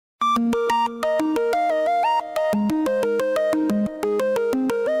Hello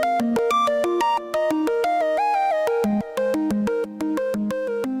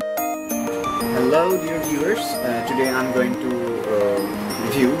dear viewers, today I'm going to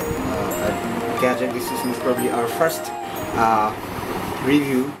review a gadget. This is most probably our first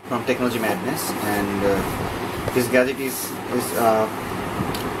review from Technology Madness, and this gadget is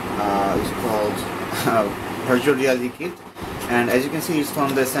called Virtual Reality Kit, and as you can see it's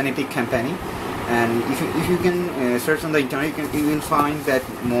from the Sunnypeak company. And if you can search on the internet, you will find that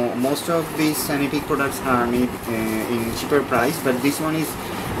most of these Sunnypeak products are made in cheaper price, but this one is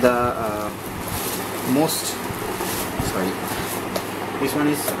the most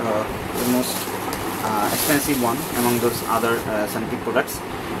expensive one among those other Sunnypeak products.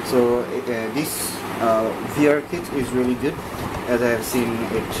 So this VR kit is really good, as I have seen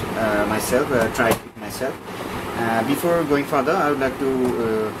it myself, tried it myself. Before going further, I would like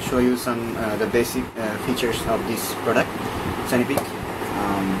to show you some the basic features of this product, Sunnypeak.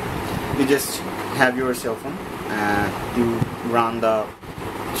 You just have your cell phone, you run the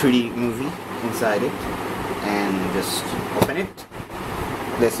 3D movie inside it, and just open it,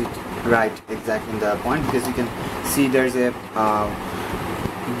 place it right exactly in the point, because you can see there's a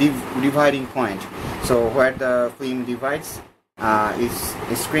dividing point. So where the film divides is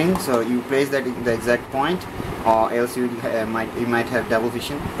a screen, so you place that in the exact point, or else you might have double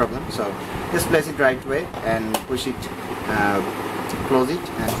vision problem. So just place it right way and push it, close it,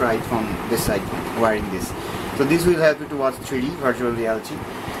 and try it from this side wearing this. So this will help you to watch 3D virtual reality.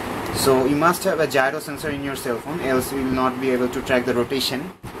 So you must have a gyro sensor in your cell phone, else you will not be able to track the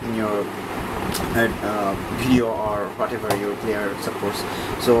rotation in your video or whatever your player supports.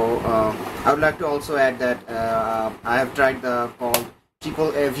 So I would like to also add that I have tried the called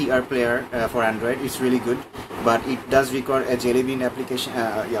AAA VR player for Android. It's really good, but it does require a Jelly Bean application,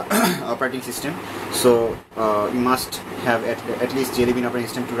 operating system. So you must have at least Jelly Bean operating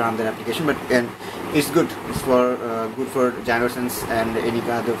system to run that application. But it's good. It's for good for GyroSense and any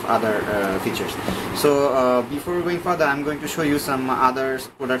kind of other features. So before going further, I'm going to show you some other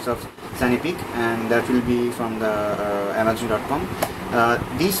products of Sunnypeak, and that will be from the Amazon.com.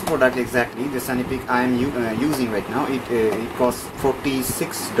 This product exactly, the Sunnypeak I am using right now, it costs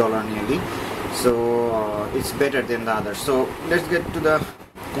 $46 nearly. So it's better than the others. So let's get to the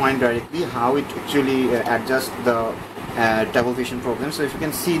point directly, how it actually adjusts the double vision problem. So if you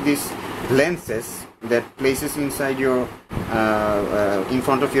can see these lenses that places inside your in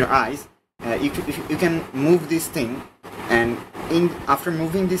front of your eyes, if you can move this thing, and after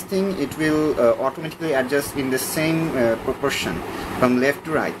moving this thing, it will automatically adjust in the same proportion from left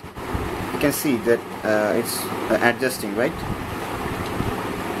to right. You can see that it's adjusting, right?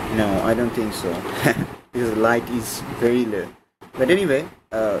 No, I don't think so. This light is very low. But anyway,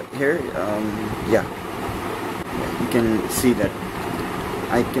 here, yeah, you can see that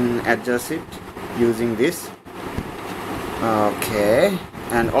I can adjust it using this. Okay,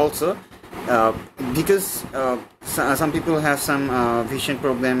 and also because some people have some vision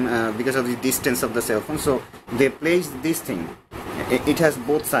problem because of the distance of the cell phone, so they place this thing. It has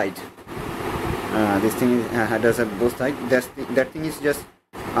both sides. This thing does have both sides. That thing is just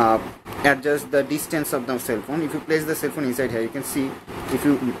adjust the distance of the cell phone. If you place the cell phone inside here, you can see if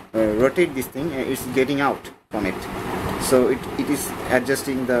you rotate this thing, it's getting out from it. So it is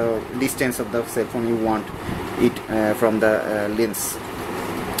adjusting the distance of the cell phone you want it from the lens.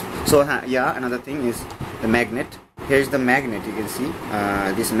 So yeah, another thing is the magnet. Here's the magnet. You can see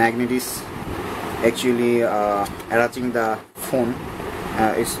this magnet is actually attaching the phone.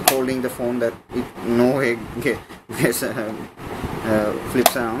 It's holding the phone that it no way gets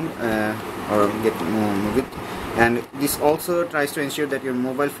flips around or move it. And this also tries to ensure that your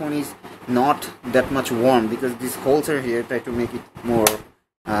mobile phone is not that much warm, because these holes are here, try to make it more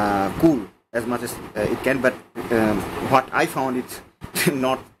cool as much as it can. But what I found, it's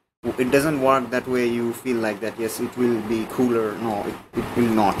not, it doesn't work that way. You feel like that yes, it will be cooler. No, it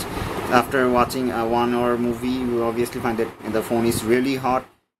will not. After watching a 1 hour movie, you obviously find that the phone is really hot,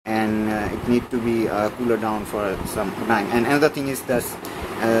 and it needs to be cooler down for some time. And another thing is that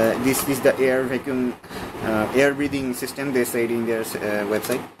this is the air vacuum air breathing system. They said in their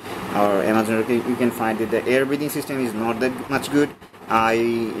website or Amazon, you can find that the air breathing system is not that much good.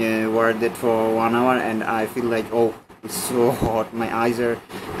 I wore that for 1 hour and I feel like, oh, it's so hot, my eyes are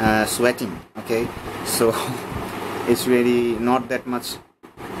sweating. Okay, so it's really not that much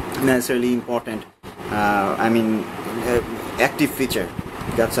necessarily important. I mean, active feature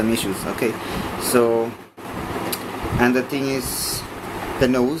got some issues. Okay, so, and the thing is the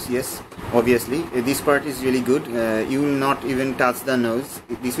nose. Yes, Obviously this part is really good. You will not even touch the nose.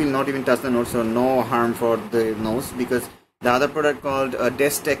 This will not even touch the nose, so no harm for the nose, because the other product called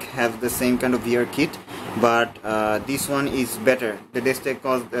Destech have the same kind of VR kit, but this one is better. The Destech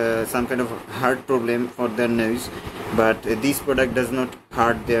caused some kind of heart problem for their nose, but this product does not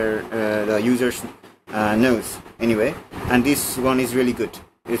hurt their the user's nose anyway. And this one is really good.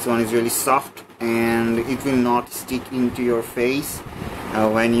 This one is really soft, and it will not stick into your face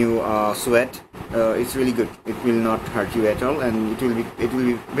when you sweat. It's really good. It will not hurt you at all, and it will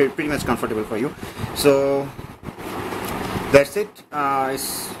be pretty much comfortable for you. So that's it.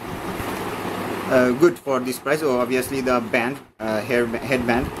 It's good for this price. Oh, obviously the band,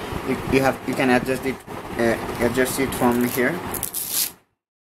 headband, you can adjust it from here.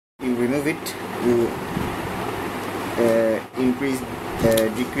 You remove it, you decrease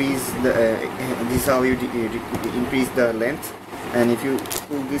the this is how you increase the length, and if you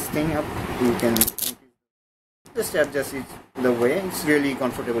pull this thing up, you can just adjust it the way. It's really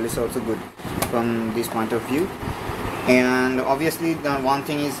comfortable. It's also good from this point of view. And obviously the one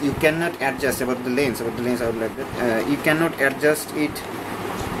thing is you cannot adjust about the lens. I would like that you cannot adjust it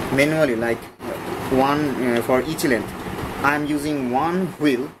manually, like one for each length. I'm using one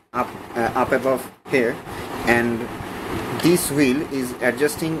wheel up above here, and this wheel is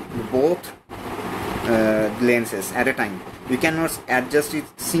adjusting both lenses at a time. You cannot adjust it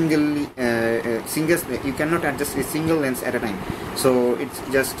singly. You cannot adjust a single lens at a time. So it's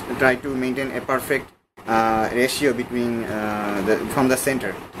just try to maintain a perfect ratio between from the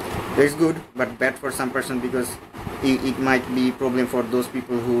center. It's good but bad for some person, because it might be problem for those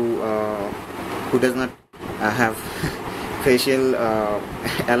people who does not have facial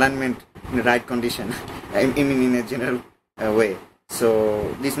alignment in the right condition. I mean in a general way.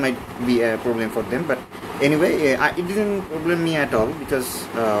 So this might be a problem for them, but anyway, it didn't problem me at all, because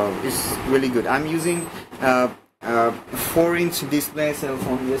it's really good. I'm using 4-inch display cell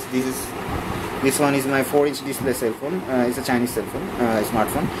phone. Yes, this one is my 4-inch display cell phone. It's a Chinese cell phone,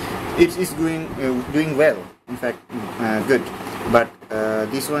 smartphone. It is doing well. In fact, good. But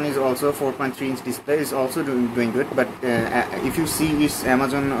this one is also 4.3-inch display. Is also doing good. But if you see its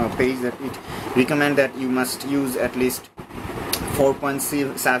Amazon page, that it recommend that you must use at least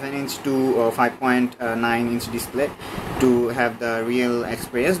 4.7-inch to 5.9-inch display to have the real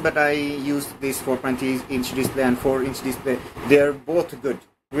experience. But I used this 4.3-inch display and 4-inch display. They are both good.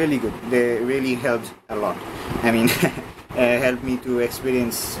 Really good. They really helped a lot. I mean, helped me to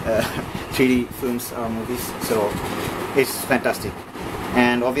experience 3D films or movies. So it's fantastic.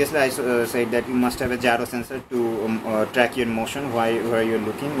 And obviously, I said that you must have a gyro sensor to track your motion while you're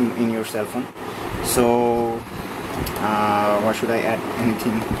looking in your cell phone. So, what should I add?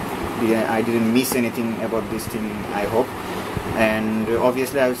 Anything? Yeah, I didn't miss anything about this thing, I hope. And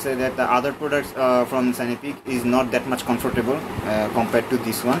obviously I would say that the other products from Sunnypeak is not that much comfortable compared to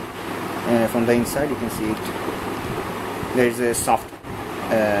this one. From the inside you can see it. There is a soft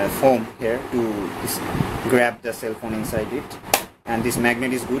foam here to grab the cell phone inside it, and this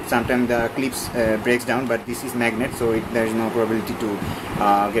magnet is good. Sometimes the clips breaks down, but this is magnet, so there is no probability to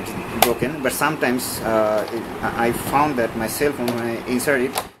get broken. But sometimes I found that my cell phone, when I insert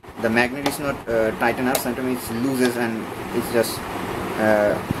it, the magnet is not tight enough. Sometimes it loses and it just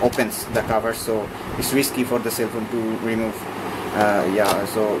opens the cover, so it's risky for the cell phone to remove. Yeah,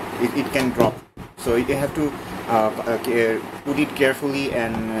 so it can drop. So you have to put it carefully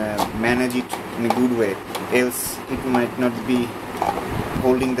and manage it in a good way, else it might not be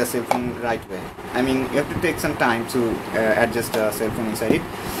holding the cell phone right way. I mean, you have to take some time to adjust the cell phone inside it.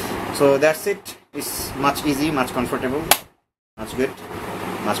 So that's it. It's much easy, much comfortable, much good,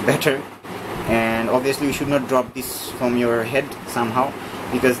 much better. And obviously you should not drop this from your head somehow,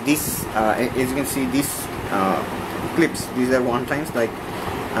 because this as you can see, these clips, these are one-times, like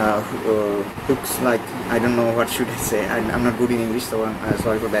hooks, like, I don't know what should I say, I'm not good in English, so I'm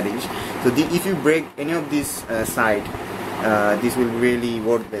sorry for bad English. So if you break any of this side, this will really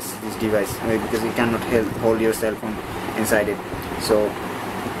worthless, this device, because you cannot hold your cell phone inside it. So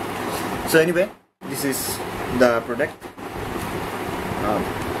anyway, this is the product.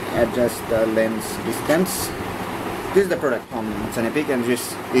 Adjust the lens distance. This is the product from Sunnypeak, and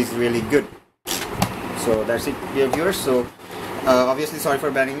this is really good. So that's it, dear viewers. So obviously sorry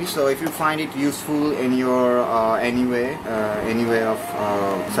for bad English. So if you find it useful in your any way of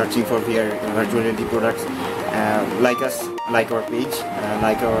searching for VR virtual reality products, like us, like our page,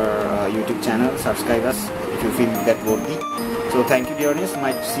 like our YouTube channel, subscribe us if you feel that worthy. So thank you, dear audience.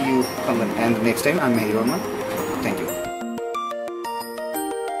 Might see you from the end next time. I'm Mehir Rahman. Thank you.